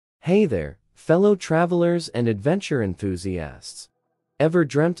Hey there, fellow travelers and adventure enthusiasts. Ever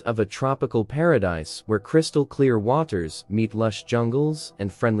dreamt of a tropical paradise where crystal clear waters meet lush jungles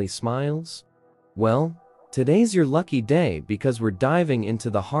and friendly smiles? Well, today's your lucky day because we're diving into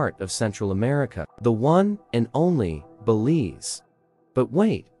the heart of Central America, the one and only Belize. But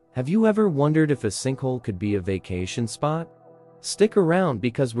wait, have you ever wondered if a sinkhole could be a vacation spot? Stick around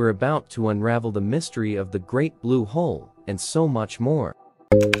because we're about to unravel the mystery of the Great Blue Hole and so much more.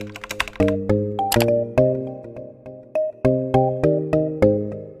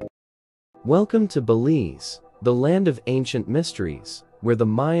 Welcome to Belize, the land of ancient mysteries, where the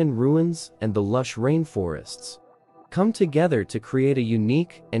Mayan ruins and the lush rainforests come together to create a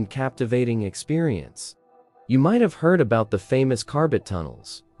unique and captivating experience. You might have heard about the famous Carbet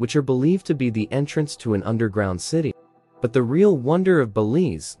tunnels, which are believed to be the entrance to an underground city. But the real wonder of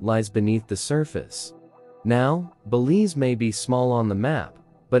Belize lies beneath the surface. Now, Belize may be small on the map,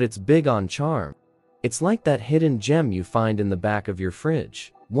 but it's big on charm. It's like that hidden gem you find in the back of your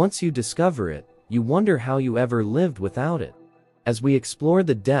fridge. Once you discover it, you wonder how you ever lived without it. As we explore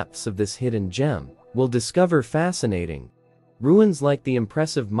the depths of this hidden gem, we'll discover fascinating ruins like the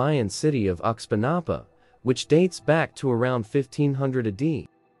impressive Mayan city of Uxpanapa, which dates back to around 1500 AD.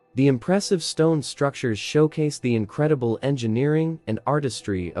 The impressive stone structures showcase the incredible engineering and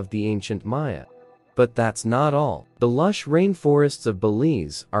artistry of the ancient Maya. But that's not all. The lush rainforests of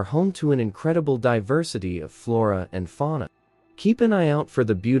Belize are home to an incredible diversity of flora and fauna. Keep an eye out for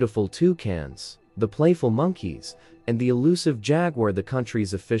the beautiful toucans, the playful monkeys, and the elusive jaguar, the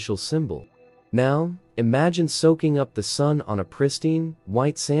country's official symbol. Now, imagine soaking up the sun on a pristine,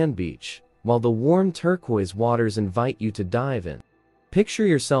 white sand beach, while the warm turquoise waters invite you to dive in. Picture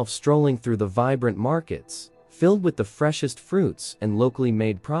yourself strolling through the vibrant markets, filled with the freshest fruits and locally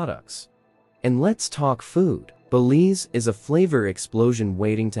made products. And let's talk food. Belize is a flavor explosion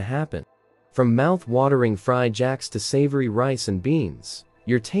waiting to happen. From mouth-watering fried jacks to savory rice and beans,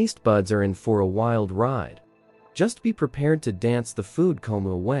 your taste buds are in for a wild ride. Just be prepared to dance the food coma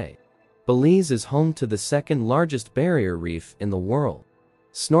away. Belize is home to the second largest barrier reef in the world.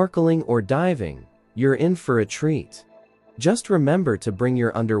 Snorkeling or diving, you're in for a treat. Just remember to bring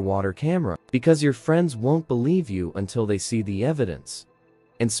your underwater camera, because your friends won't believe you until they see the evidence.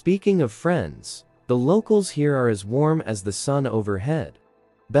 And speaking of friends, the locals here are as warm as the sun overhead.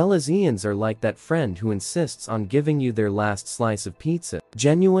 Belizeans are like that friend who insists on giving you their last slice of pizza,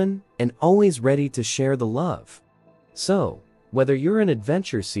 genuine and always ready to share the love. So, whether you're an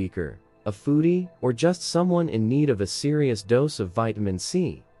adventure seeker, a foodie, or just someone in need of a serious dose of vitamin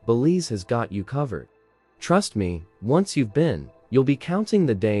C, Belize has got you covered. Trust me, once you've been, you'll be counting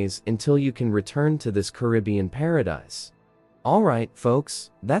the days until you can return to this Caribbean paradise. Alright,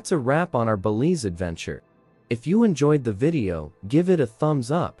 folks, that's a wrap on our Belize adventure. If you enjoyed the video, give it a thumbs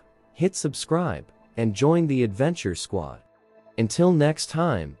up, hit subscribe, and join the adventure squad. Until next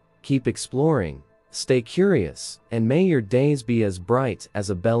time, keep exploring, stay curious, and may your days be as bright as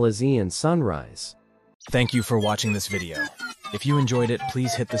a Belizean sunrise. Thank you for watching this video. If you enjoyed it,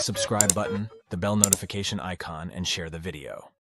 please hit the subscribe button, the bell notification icon, and share the video.